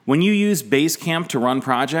When you use Basecamp to run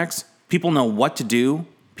projects, people know what to do,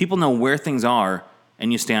 people know where things are,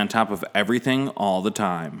 and you stay on top of everything all the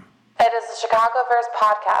time. It is the Chicagoverse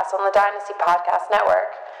podcast on the Dynasty Podcast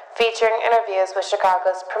Network, featuring interviews with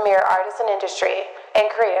Chicago's premier artists in industry and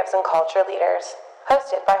creatives and culture leaders.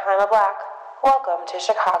 Hosted by Jaime Black. Welcome to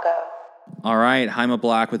Chicago. All right, Jaime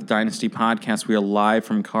Black with the Dynasty Podcast. We are live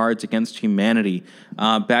from Cards Against Humanity.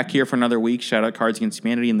 Back here for another week. Shout out Cards Against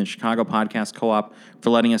Humanity and the Chicago Podcast Co-op for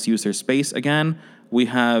letting us use their space again. We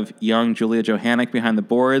have young Julia Johannick behind the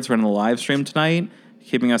boards running the live stream tonight,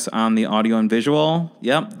 keeping us on the audio and visual.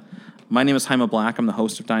 Yep. My name is Jaime Black. I'm the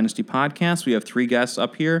host of Dynasty Podcast. We have 3 guests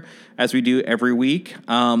up here, as we do every week.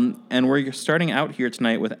 And we're starting out here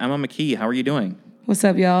tonight with Emma McKee. How are you doing? What's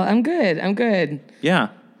up, y'all? I'm good. Yeah.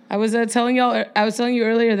 I was telling you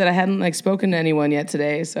earlier that I hadn't spoken to anyone yet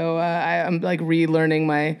today, so I'm relearning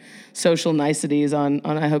my social niceties on.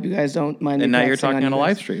 I hope you guys don't mind. And now you're talking on a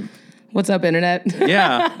live stream. What's up, internet?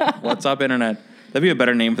 Yeah. What's up, internet? That'd be a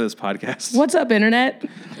better name for this podcast. What's up, internet?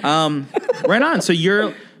 Right on. So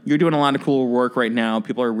you're doing a lot of cool work right now.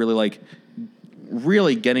 People are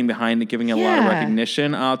really getting behind it, giving it a lot of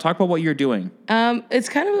recognition. Talk about what you're doing. It's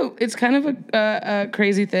kind of a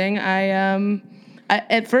crazy thing. I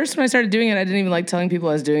at first when I started doing it, I didn't even like telling people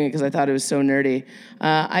I was doing it because I thought it was so nerdy.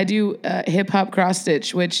 I do hip hop cross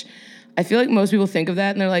stitch, which I feel like most people think of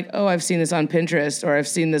that and they're like, oh, I've seen this on Pinterest or I've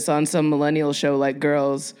seen this on some millennial show like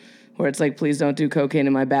Girls, where it's like, please don't do cocaine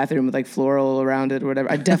in my bathroom with floral around it or whatever.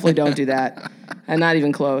 I definitely don't do that. And not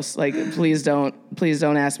even close. Please don't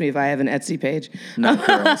ask me if I have an Etsy page. Not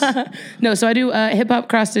Girls. No, so I do hip hop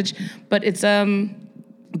cross stitch, but it's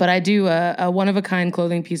but I do one of a kind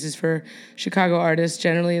clothing pieces for Chicago artists,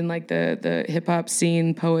 generally in the hip hop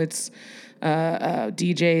scene, poets,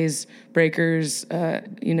 DJs, breakers,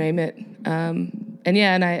 you name it.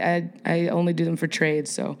 And I only do them for trade.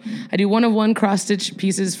 So I do one of one cross stitch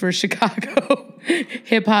pieces for Chicago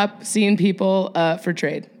hip hop scene people for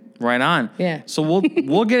trade. Right on. Yeah. So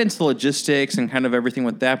we'll get into logistics and kind of everything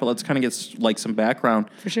with that, but let's kind of get some background.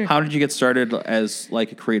 For sure. How did you get started as a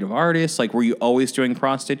creative artist? Were you always doing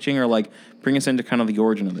cross stitching, or bring us into kind of the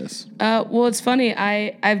origin of this? Well, it's funny.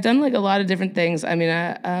 I've done a lot of different things. I mean,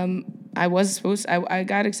 I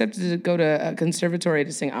got accepted to go to a conservatory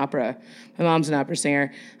to sing opera. My mom's an opera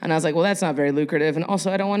singer, and I was like, well, that's not very lucrative, and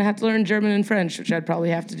also I don't want to have to learn German and French, which I'd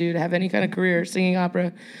probably have to do to have any kind of career singing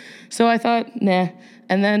opera. So I thought, nah.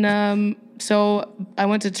 And then, so I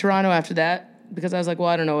went to Toronto after that because I was like, well,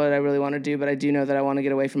 I don't know what I really want to do, but I do know that I want to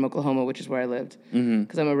get away from Oklahoma, which is where I lived.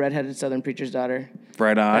 Because I'm a redheaded Southern preacher's daughter.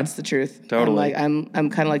 Right on. That's the truth. Totally. I'm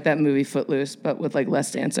kind of like that movie Footloose, but with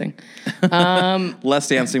less dancing. Less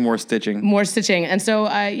dancing, more stitching. More stitching. And so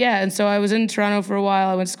I was in Toronto for a while.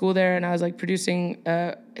 I went to school there, and I was producing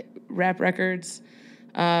rap records.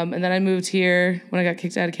 And then I moved here when I got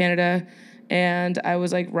kicked out of Canada, and I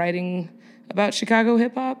was writing about Chicago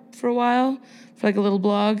hip hop for a while, for a little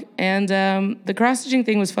blog. And the cross stitching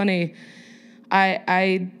thing was funny.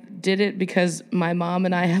 I did it because my mom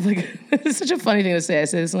and I have it's such a funny thing to say. I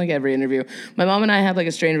say this in every interview. My mom and I have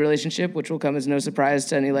a strained relationship, which will come as no surprise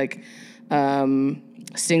to any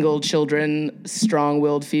single children,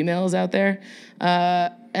 strong-willed females out there.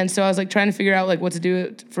 And so I was trying to figure out what to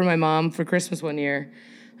do for my mom for Christmas one year,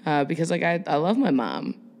 because I love my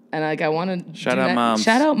mom. And I want to shout out mom.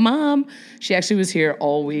 Shout out mom. She actually was here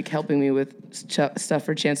all week helping me with stuff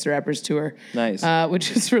for Chance the Rapper's tour. Nice.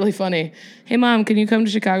 Which is really funny. Hey mom, can you come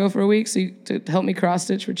to Chicago for a week to help me cross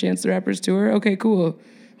stitch for Chance the Rapper's tour? Okay, cool.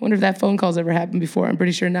 Wonder if that phone call's ever happened before. I'm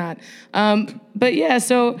pretty sure not. But yeah,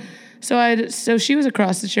 so she was a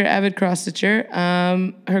cross stitcher, avid cross stitcher.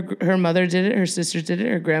 Her mother did it, her sisters did it,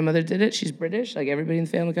 her grandmother did it. She's British, everybody in the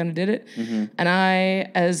family kind of did it. Mm-hmm. And I,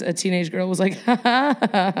 as a teenage girl, was like,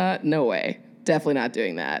 no way, definitely not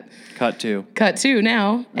doing that. Cut two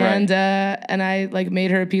now, right. And I made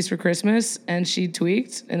her a piece for Christmas, and she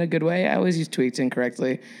tweaked in a good way. I always use tweaked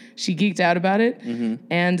incorrectly. She geeked out about it, mm-hmm.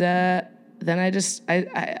 And then I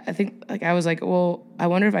think I was like, well, I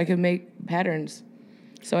wonder if I could make patterns.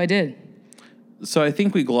 So I did. So I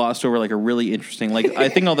think we glossed over a really interesting, I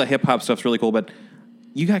think all the hip hop stuff's really cool, but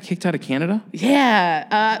you got kicked out of Canada? Yeah.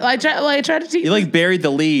 I tried to teach. You buried the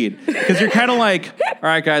lead because you're kind of all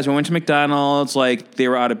right, guys, we went to McDonald's, they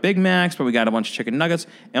were out of Big Macs, but we got a bunch of chicken nuggets,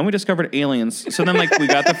 and we discovered aliens. So then we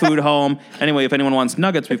got the food home. Anyway, if anyone wants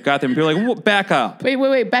nuggets, we've got them. You're like, back up.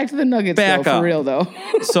 Wait, back to the nuggets. Back up. For real though.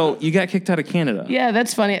 So you got kicked out of Canada. Yeah,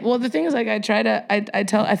 that's funny. Well, the thing is,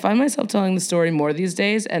 I find myself telling the story more these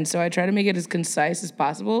days, and so I try to make it as concise as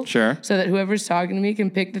possible. Sure. So that whoever's talking to me can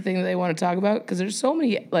pick the thing that they want to talk about, because there's so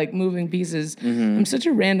many like moving pieces. I'm such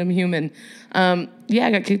a random human. I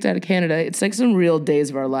got kicked out of Canada. It's like some real Days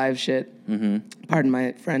of Our Lives shit. Pardon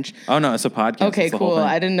my French. Oh no, it's a podcast. Okay, cool.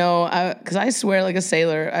 I didn't know, because I swear like a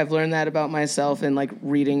sailor. I've learned that about myself in like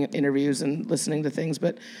reading interviews and listening to things.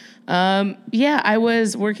 But I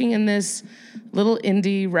was working in this little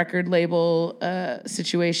indie record label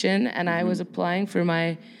situation, and I was applying for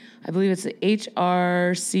I believe it's the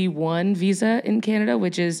HRC1 visa in Canada,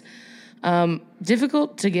 which is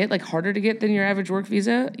difficult to get, like harder to get than your average work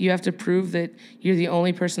visa. You have to prove that you're the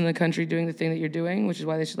only person in the country doing the thing that you're doing, which is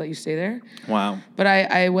why they should let you stay there. Wow. But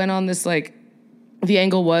I went on this, like, the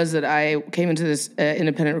angle was that I came into this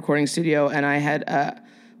independent recording studio, and I had,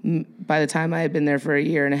 by the time I had been there for a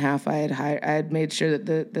year and a half, I had made sure that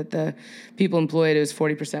the people employed, it was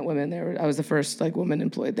 40% women. I was the first like woman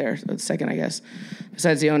employed there, the second, I guess,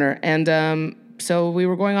 besides the owner. And so we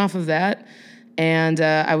were going off of that, and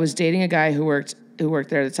I was dating a guy who worked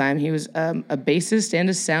there at the time. He was a bassist and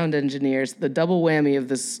a sound engineer. So the double whammy of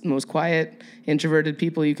the most quiet, introverted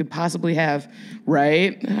people you could possibly have,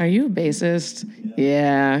 right? Are you a bassist?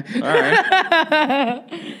 Yeah. All right.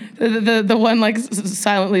 the one like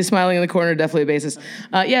silently smiling in the corner, definitely a bassist.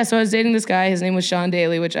 So I was dating this guy. His name was Sean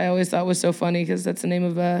Daly, which I always thought was so funny because that's the name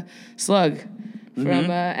of a slug from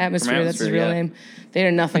Atmosphere. That's his real name. They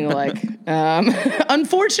are nothing alike.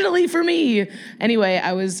 Unfortunately for me. Anyway,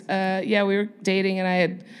 I was, we were dating, and I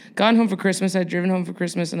had gone home for Christmas. I'd driven home for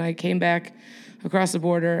Christmas, and I came back across the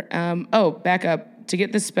border. Back up. To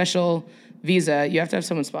get this special visa, you have to have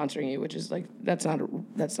someone sponsoring you, which is like, that's not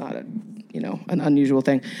an unusual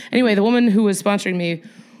thing. Anyway, the woman who was sponsoring me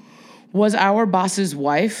was our boss's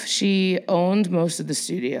wife. She owned most of the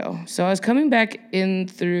studio. So I was coming back in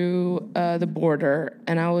through the border,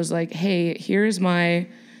 and I was like, hey, here's my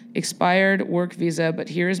expired work visa, but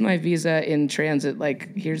here's my visa in transit.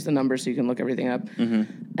 Like, here's the number so you can look everything up.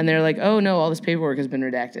 And they're like, oh, no, all this paperwork has been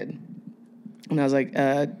redacted. And I was like,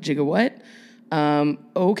 Jigga what?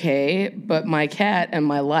 Okay, but my cat and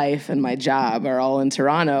my life and my job are all in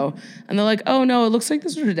Toronto. And they're like, oh, no, it looks like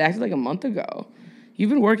this was redacted like a month ago. You've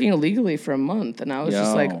been working illegally for a month. And I was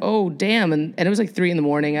just like, oh, damn. And it was like 3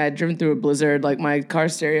 a.m. I had driven through a blizzard. Like, my car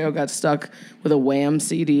stereo got stuck with a Wham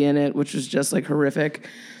CD in it, which was just like horrific.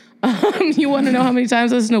 You want to know how many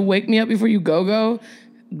times I listened to Wake Me Up Before You Go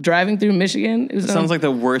driving through Michigan? It sounds like the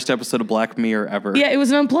worst episode of Black Mirror ever. Yeah, it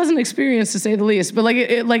was an unpleasant experience to say the least. But like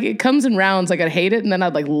it comes in rounds. Like, I'd hate it, and then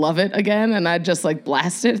I'd like love it again, and I'd just like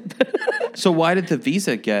blast it. So why did the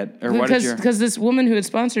visa get, or why did because this woman who had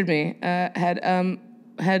sponsored me had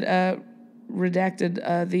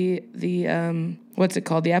redacted the what's it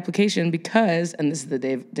called, the application, because, and this is the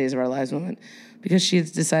Days of Our Lives moment, because she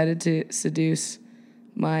had decided to seduce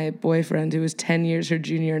my boyfriend, who was 10 years her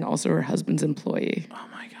junior and also her husband's employee. Oh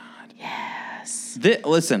my God. Yes.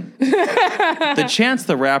 Listen, the Chance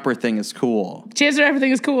the Rapper thing is cool. Chance the Rapper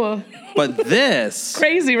thing is cool. But this...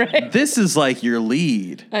 Crazy, right? This is like your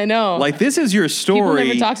lead. I know. Like, this is your story.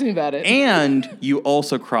 People never talk to me about it. And you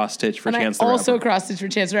also cross-stitch for Chance the Rapper. I also cross-stitch for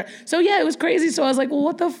Chance the Rapper. So, yeah, it was crazy. So I was like, well,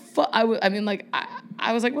 what the fuck? I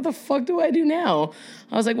was like, what the fuck do I do now?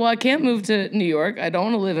 I was like, well, I can't move to New York. I don't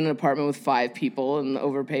want to live in an apartment with 5 people and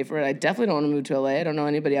overpay for it. I definitely don't want to move to LA. I don't know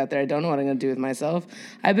anybody out there. I don't know what I'm going to do with myself.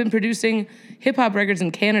 I've been producing hip-hop records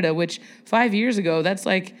in Canada, which 5 years ago, that's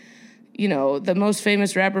like... You know, the most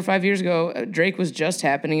famous rapper 5 years ago, Drake, was just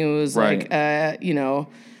happening. It was right.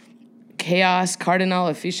 Chaos, Cardinal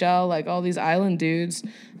Official, like all these island dudes.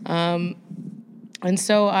 And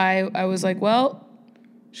so I was like, well,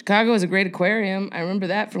 Chicago is a great aquarium. I remember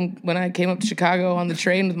that from when I came up to Chicago on the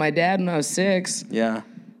train with my dad when I was 6. Yeah.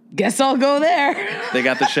 Guess I'll go there. They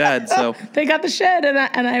got the shed, so. They got the shed,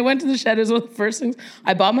 and I went to the shed. It was one of the first things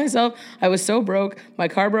I bought myself. I was so broke. My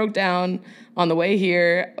car broke down on the way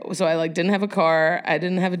here, so I didn't have a car. I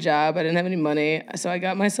didn't have a job. I didn't have any money. So I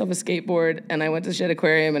got myself a skateboard, and I went to the Shed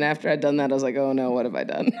Aquarium, and after I'd done that, I was like, oh no, what have I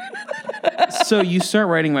done? So you start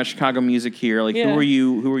writing about Chicago music here. Like, who were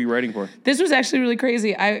you writing for? This was actually really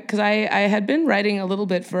crazy. Because I had been writing a little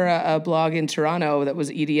bit for a blog in Toronto that was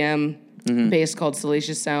EDM based, called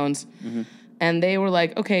Salacious Sounds. And they were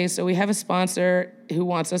like, okay, so we have a sponsor who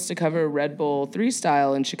wants us to cover Red Bull 3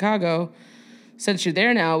 Style in Chicago. Since you're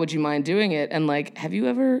there now, would you mind doing it? And like, have you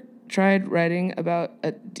ever tried writing about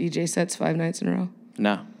a DJ sets 5 nights in a row?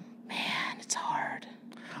 No. Man, it's hard.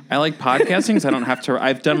 I like podcasting because I don't have to.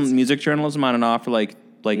 I've done music journalism on and off for I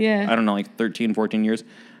don't know, like 13, 14 years.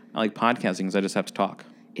 I like podcasting because I just have to talk.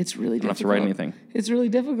 It's really difficult. I don't have to write anything. It's really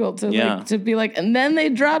difficult to be like, and then they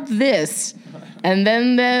dropped this. And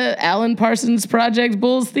then the Alan Parsons Project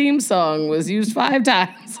Bulls theme song was used 5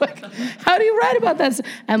 times. Like, how do you write about that?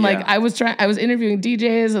 And like, I was interviewing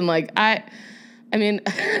DJs, and like, I mean,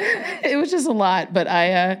 it was just a lot. But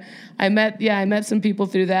I met some people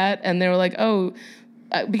through that, and they were like, oh.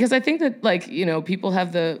 Because I think that, like, you know, people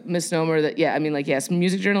have the misnomer that, yes,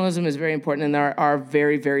 music journalism is very important, and there are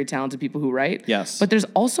very, very talented people who write. Yes. But there's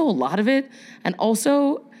also a lot of it. And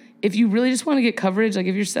also, if you really just want to get coverage, like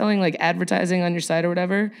if you're selling, like, advertising on your site or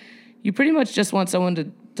whatever, you pretty much just want someone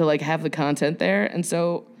to like, have the content there. And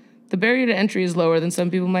so the barrier to entry is lower than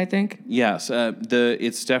some people might think. Yes.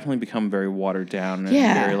 It's definitely become very watered down. And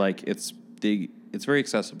very, like, it's very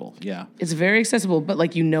accessible. Yeah. It's very accessible, but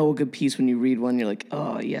like, you know, a good piece when you read one, you're like,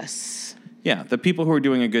 oh, yes. Yeah. The people who are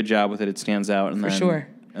doing a good job with it stands out. And For sure.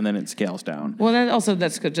 And then it scales down. Well, then also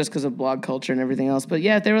that's just because of blog culture and everything else. But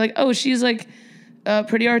yeah, they were like, oh, she's like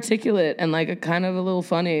pretty articulate and like a kind of a little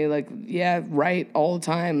funny, like, yeah, write all the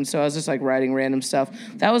time. So I was just like writing random stuff.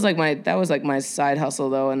 That was like my side hustle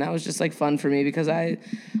though. And that was just like fun for me because I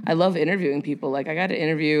love interviewing people. Like I got to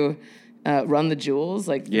interview Run the Jewels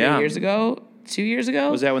like 2 years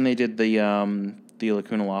ago. Was that when they did the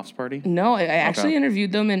Lacuna Lofts party? No, I actually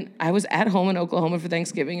interviewed them, and I was at home in Oklahoma for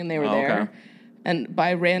Thanksgiving, and they were there. Okay. And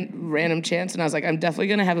by random chance, and I was like, I'm definitely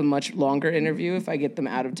going to have a much longer interview if I get them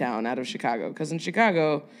out of town, out of Chicago. Because in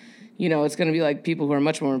Chicago, you know, it's going to be like people who are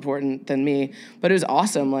much more important than me. But it was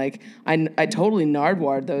awesome. Like, I totally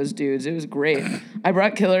nardwared those dudes. It was great. I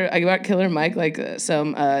brought Killer Mike, like,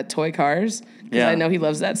 some toy cars. Because I know he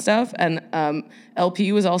loves that stuff. And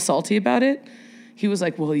LP was all salty about it. He was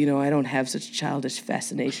like, well, you know, I don't have such childish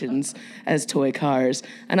fascinations as toy cars.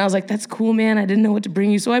 And I was like, that's cool, man. I didn't know what to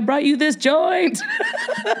bring you, so I brought you this joint.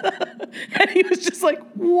 And he was just like,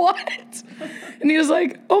 what? And he was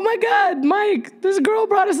like, oh, my God, Mike, this girl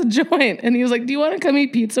brought us a joint. And he was like, do you want to come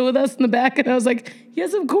eat pizza with us in the back? And I was like,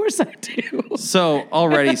 yes, of course I do. So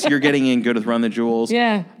already, you're getting in good with Run the Jewels.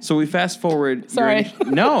 Yeah. So we fast forward. Sorry.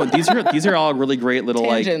 No, these are all really great little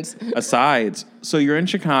tangents. Like asides. So you're in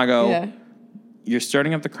Chicago. Yeah. You're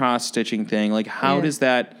starting up the cross-stitching thing. Like, how does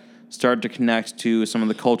that start to connect to some of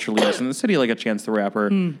the culture leaders in the city, like a Chance the Rapper,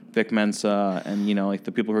 Vic Mensa, and, you know, like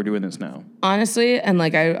the people who are doing this now? Honestly, and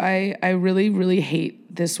like I really, really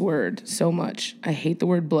hate this word so much. I hate the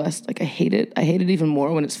word blessed. Like, I hate it. I hate it even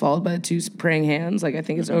more when it's followed by the 2 praying hands. Like, I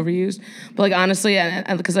think it's overused. But like, honestly,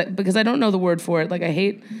 because I don't know the word for it. Like,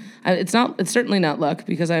 it's certainly not luck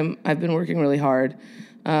because I've been working really hard.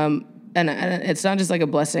 And it's not just like a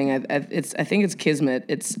blessing. I think it's kismet.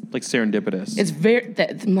 It's like serendipitous.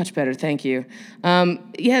 It's much better. Thank you.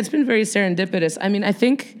 It's been very serendipitous. I mean, I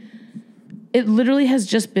think it literally has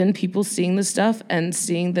just been people seeing the stuff and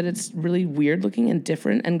seeing that it's really weird looking and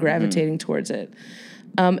different and gravitating towards it.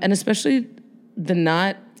 And especially the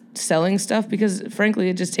not selling stuff because frankly,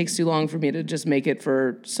 it just takes too long for me to just make it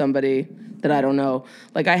for somebody that I don't know.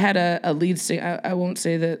 Like I had a lead singer, I won't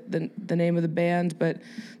say the name of the band, but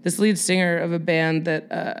this lead singer of a band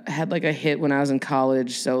that had like a hit when I was in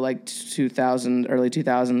college, so like early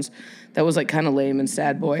 2000s, that was like kind of lame and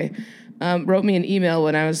sad boy, wrote me an email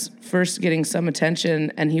when I was first getting some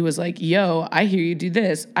attention, and he was like, yo, I hear you do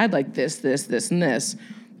this. I'd like this, this, this, and this.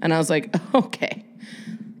 And I was like, okay.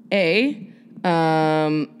 A,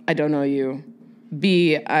 I don't know you.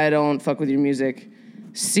 B, I don't fuck with your music.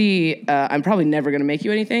 C, I'm probably never going to make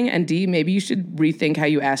you anything. And D, maybe you should rethink how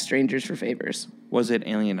you ask strangers for favors. Was it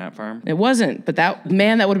Alien Ant Farm? It wasn't, but that would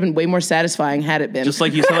have been way more satisfying had it been. Just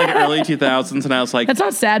like you said, like early 2000s, and I was like... That's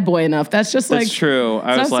not sad boy enough. That's just like... That's true.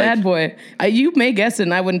 I was like... sad boy. You may guess it,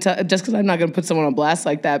 and I wouldn't tell... Just because I'm not going to put someone on blast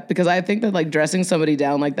like that, because I think that like dressing somebody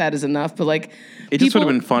down like that is enough, but like... It just would have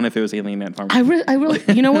been fun if it was Alien Ant Farm. I really...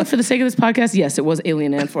 You know what? For the sake of this podcast, yes, it was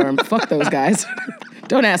Alien Ant Farm. Fuck those guys.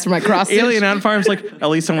 Don't ask for my cross-stitch. Alien Ant Farm's like, at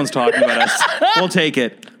least someone's talking about us. We'll take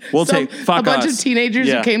it. Fuck a bunch us. of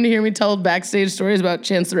teenagers who came to hear me tell backstage stories about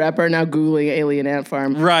Chance the Rapper are now Googling Alien Ant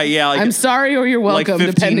Farm. Right, yeah. Like, I'm sorry or you're welcome,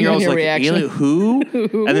 like depending on your like, reaction. Who?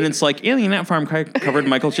 And then it's like, Alien Ant Farm covered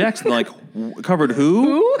Michael Jackson. Like, covered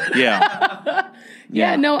who? Yeah.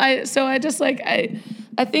 Yeah, no, I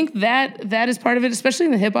think that is part of it, especially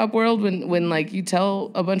in the hip hop world when like you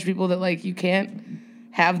tell a bunch of people that like you can't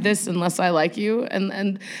have this unless I like you,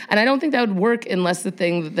 and I don't think that would work unless the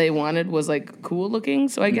thing that they wanted was like cool looking.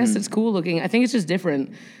 So I guess it's cool looking. I think it's just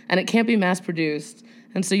different, and it can't be mass produced.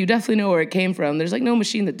 And so you definitely know where it came from. There's like no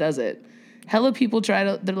machine that does it. Hella people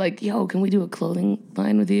they're like, yo, can we do a clothing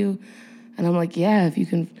line with you? And I'm like, yeah, if you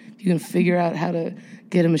can figure out how to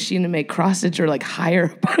get a machine to make cross stitch or like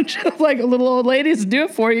hire a bunch of like little old ladies to do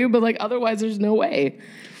it for you, but like otherwise there's no way.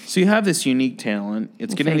 So you have this unique talent.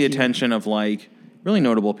 It's getting the attention of like really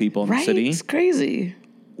notable people in the city. It's crazy.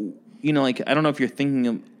 You know, like, I don't know if you're thinking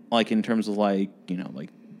of, like, in terms of, like, you know, like,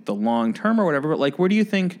 the long term or whatever, but, like, where do you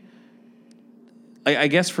think, I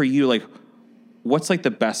guess for you, like, what's, like,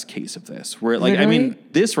 the best case of this? Where, like, Literally? I mean,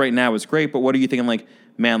 this right now is great, but what are you thinking, like,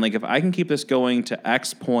 man, like, if I can keep this going to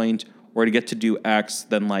X point or to get to do X,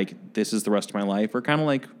 then, like, this is the rest of my life? Or kind of,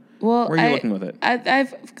 like, Well, where are you looking with it? I've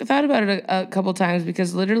thought about it a couple times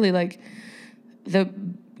because literally, like,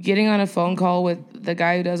 getting on a phone call with the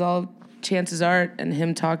guy who does all Chance's art and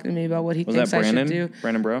him talking to me about what he thinks I should do.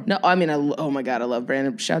 Brandon Bro? No, I mean, oh my God, I love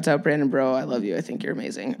Brandon. Shouts out Brandon Bro. I love you. I think you're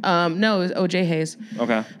amazing. No, it was OJ Hayes.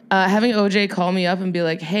 Okay. Having OJ call me up and be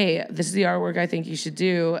like, hey, this is the artwork I think you should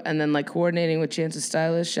do. And then, like, coordinating with Chance's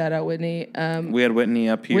stylist. Shout out Whitney. We had Whitney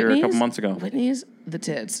up here a couple months ago. Whitney's the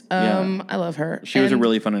tits. Yeah. I love her. She was a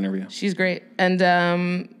really fun interview. She's great.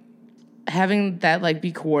 And having that, like,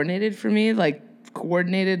 be coordinated for me, like,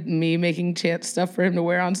 coordinated me making Chance stuff for him to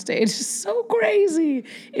wear on stage is so crazy.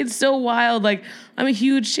 It's so wild. Like, I'm a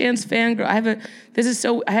huge Chance fangirl. I have a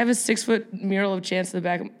 6-foot mural of Chance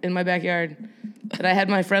in my backyard that I had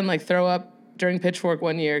my friend, like, throw up during Pitchfork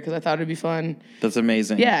one year because I thought it'd be fun. That's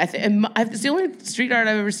amazing. Yeah, it's the only street art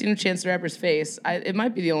I've ever seen of Chance the Rapper's face. It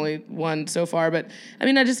might be the only one so far, but I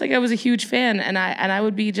mean, I was a huge fan, and I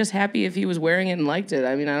would be just happy if he was wearing it and liked it.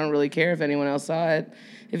 I mean, I don't really care if anyone else saw it.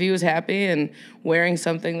 If he was happy and wearing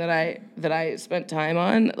something that I spent time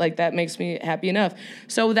on, like, that makes me happy enough.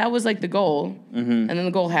 So that was, like, the goal, and then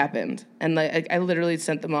the goal happened, and, like, I literally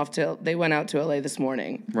sent them off they went out to LA this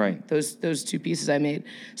morning. Right. Those 2 pieces I made.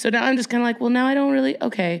 So now I'm just kind of like, well, now I don't really,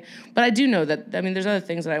 okay. But I do know that, I mean, there's other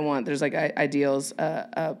things that I want. There's, like, ideals,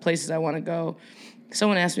 places I want to go.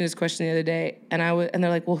 Someone asked me this question the other day, and they're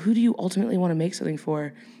like, well, who do you ultimately want to make something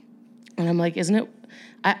for? And I'm like, isn't it,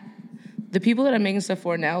 the people that I'm making stuff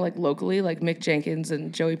for now, like, locally, like Mick Jenkins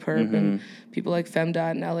and Joey Perp and people like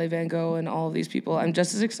Femdot and LA Van Gogh and all of these people, I'm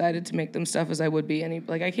just as excited to make them stuff as I would be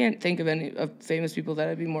like, I can't think of any of famous people that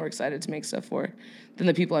I'd be more excited to make stuff for than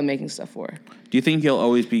the people I'm making stuff for. Do you think you'll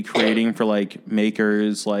always be creating for, like,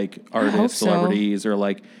 makers, like, artists, celebrities, or,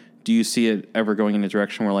 like, do you see it ever going in a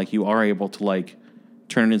direction where, like, you are able to, like,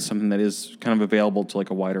 turn it into something that is kind of available to, like,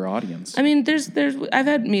 a wider audience? I mean, I've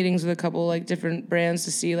had meetings with a couple, like, different brands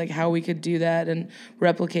to see, like, how we could do that and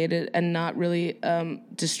replicate it and not really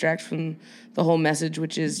distract from the whole message,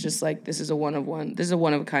 which is just like, this is a one of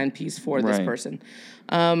a kind piece for this person.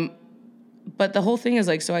 But the whole thing is,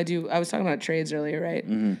 like, I was talking about trades earlier, right?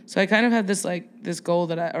 Mm-hmm. So I kind of have this, like, this goal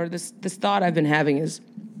this thought I've been having is,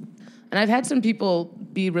 and I've had some people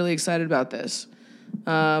be really excited about this.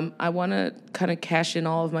 I want to kind of cash in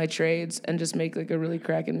all of my trades and just make, like, a really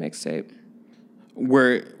cracking mixtape.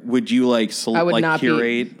 Where would you, like,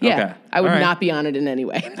 curate? Okay. I would not be on it in any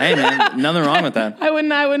way. Hey, man, nothing wrong with that. I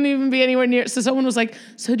wouldn't even be anywhere near. So someone was like,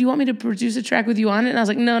 so do you want me to produce a track with you on it? And I was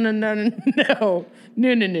like, no.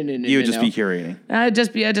 You would just be curating. I'd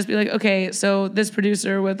just be like, okay, so this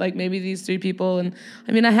producer with, like, maybe these 3 people. And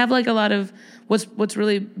I mean, I have, like, a lot of what's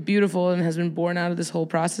really beautiful and has been born out of this whole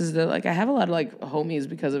process is that, like, I have a lot of, like, homies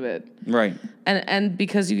because of it. Right. And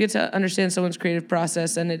because you get to understand someone's creative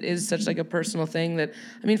process, and it is such, like, a personal thing that,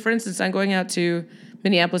 I mean, for instance, I'm going out to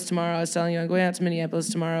Minneapolis tomorrow. I was telling you, I'm going out to Minneapolis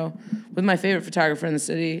tomorrow with my favorite photographer in the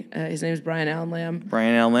city. His name is Brian Allen Lamb.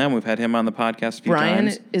 Brian Allen Lamb, we've had him on the podcast a few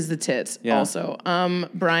times. Brian is the tits also.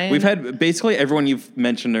 Brian. We've had basically everyone you've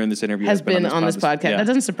mentioned during this interview has been on this podcast. Yeah. That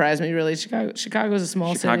doesn't surprise me, really. Chicago's a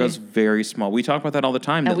small city. Chicago's very small. We talk about that all the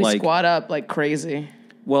time. And that, we like, squat up like crazy.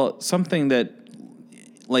 Well, something that,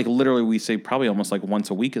 like, literally we say probably almost, like, once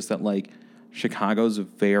a week is that, like, Chicago's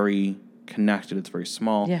very connected. It's very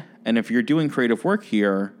small. Yeah. And if you're doing creative work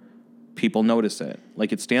here, people notice it.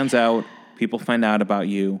 Like, it stands out. People find out about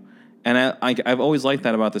you. And I've always liked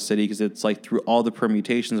that about the city because it's, like, through all the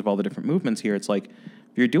permutations of all the different movements here, it's like,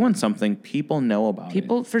 if you're doing something, people know about it.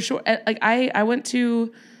 People, for sure. Like, I went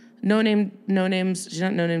to No Names. She's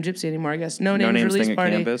not No Name Gypsy anymore, I guess. No Names release thing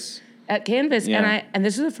party. At Canvas. At Canvas, yeah. And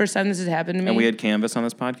this is the first time this has happened to me. And we had Canvas on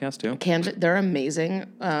this podcast too. Canvas, they're amazing.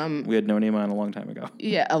 We had No Name on a long time ago.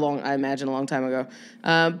 Yeah, I imagine a long time ago.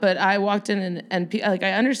 But I walked in and like,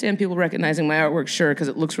 I understand people recognizing my artwork, sure, because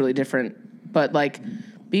it looks really different. But, like,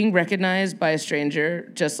 being recognized by a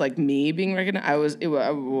stranger, just like me being recognized,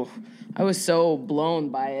 I was so blown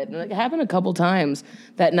by it. And, like, it happened a couple times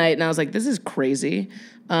that night, and I was like, this is crazy.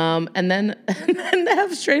 And then to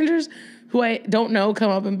have strangers who I don't know come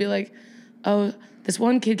up and be like, oh, this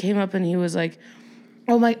one kid came up and he was like,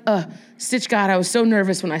 oh my, Stitch God, I was so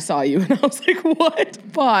nervous when I saw you. And I was like,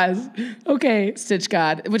 what? Pause. Okay, Stitch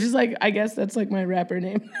God, which is, like, I guess that's, like, my rapper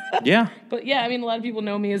name. Yeah. But yeah, I mean, a lot of people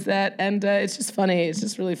know me as that. And it's just funny. It's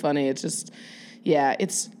just really funny. It's just, yeah,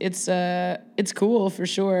 it's cool for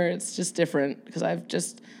sure. It's just different because I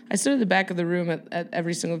stood at the back of the room at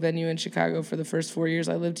every single venue in Chicago for the first 4 years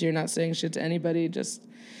I lived here, not saying shit to anybody, just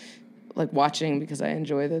like watching because I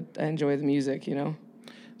enjoy the music, you know.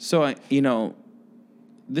 So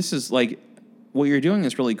this is like what you're doing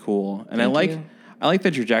is really cool, and Thank you. I like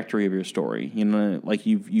the trajectory of your story. You know, like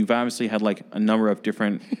you've obviously had like a number of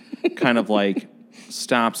different kind of like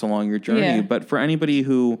stops along your journey. Yeah. But for anybody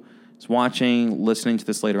who is watching, listening to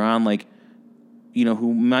this later on, like, you know,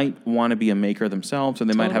 who might want to be a maker themselves, or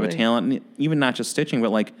they might have a Totally. talent, and even not just stitching,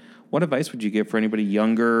 but like, what advice would you give for anybody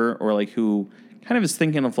younger or like who kind of is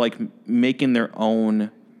thinking of like making their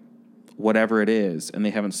own whatever it is and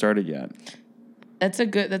they haven't started yet? That's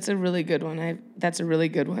a really good one. That's a really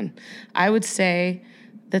good one. I would say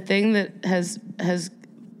the thing that has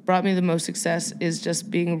brought me the most success is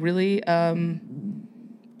just being really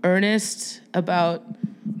earnest about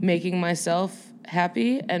making myself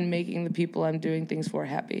happy and making the people I'm doing things for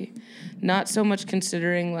happy. Not so much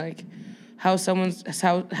considering like how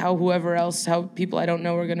whoever else, how people I don't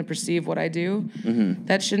know are going to perceive what I do. Mm-hmm.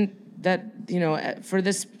 For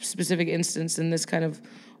this specific instance in this kind of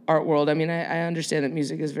art world, I mean, I understand that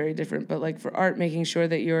music is very different, but like for art, making sure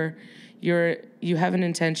that you have an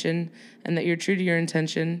intention and that you're true to your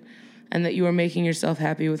intention and that you are making yourself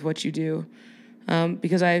happy with what you do.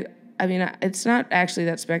 Because I mean, it's not actually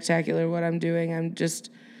that spectacular what I'm doing. I'm just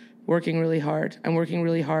working really hard. I'm working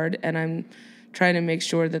really hard, and I'm trying to make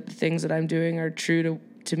sure that the things that I'm doing are true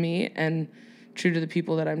to me and true to the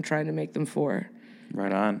people that I'm trying to make them for.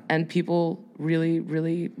 Right on. And people really,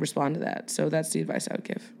 really respond to that. So that's the advice I would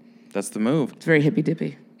give. That's the move. It's very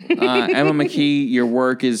hippy-dippy. Emma McKee, your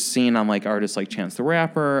work is seen on like artists like Chance the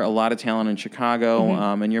Rapper, a lot of talent in Chicago,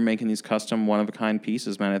 Mm-hmm. and you're making these custom one-of-a-kind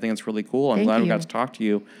pieces, man. I think it's really cool. I'm Thank glad we you. got to talk to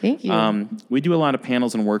you. Thank you. We do a lot of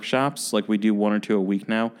panels and workshops, like we do 1 or 2 a week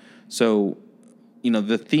now. So, you know,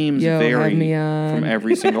 the themes vary have me on. from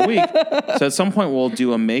every single week. So at some point we'll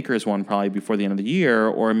do a makers one probably before the end of the year,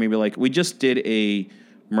 or maybe like we just did a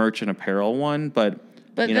merch and apparel one, but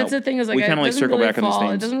you that's know, the thing is like we kind of like circle back on these It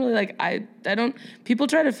things. doesn't really like I don't. People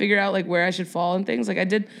try to figure out like where I should fall and things. Like I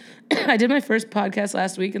did my first podcast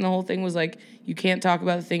last week, and the whole thing was like you can't talk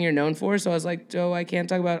about the thing you're known for. So I was like, Joe, I can't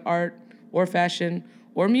talk about art or fashion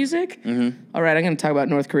or music. Mm-hmm. All right, I'm going to talk about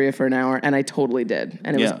North Korea for an hour, and I totally did,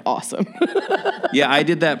 and it was awesome. Yeah, I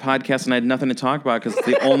did that podcast and I had nothing to talk about because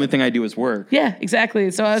the only thing I do is work. Yeah,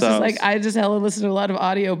 exactly. So I was just like, I just hella listened to a lot of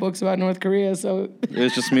audio books about North Korea. So It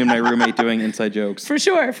was just me and my roommate doing inside jokes. for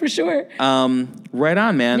sure. Right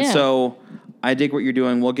on, man. Yeah. So I dig what you're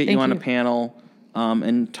doing. We'll get you Thank on you. a panel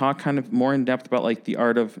and talk kind of more in depth about like the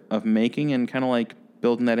art of making and kind of like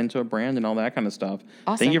building that into a brand and all that kind of stuff.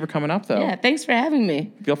 Awesome. Thank you for coming up, though. Yeah, thanks for having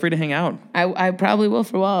me. Feel free to hang out. I probably will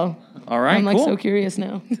for a while. All right, I'm like cool. so curious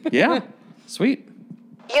now. Yeah, sweet.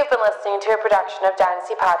 You've been listening to a production of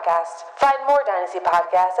Dynasty Podcast. Find more Dynasty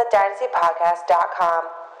Podcasts at dynastypodcast.com.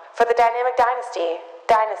 For the Dynamic Dynasty,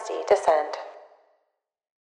 Dynasty Descend.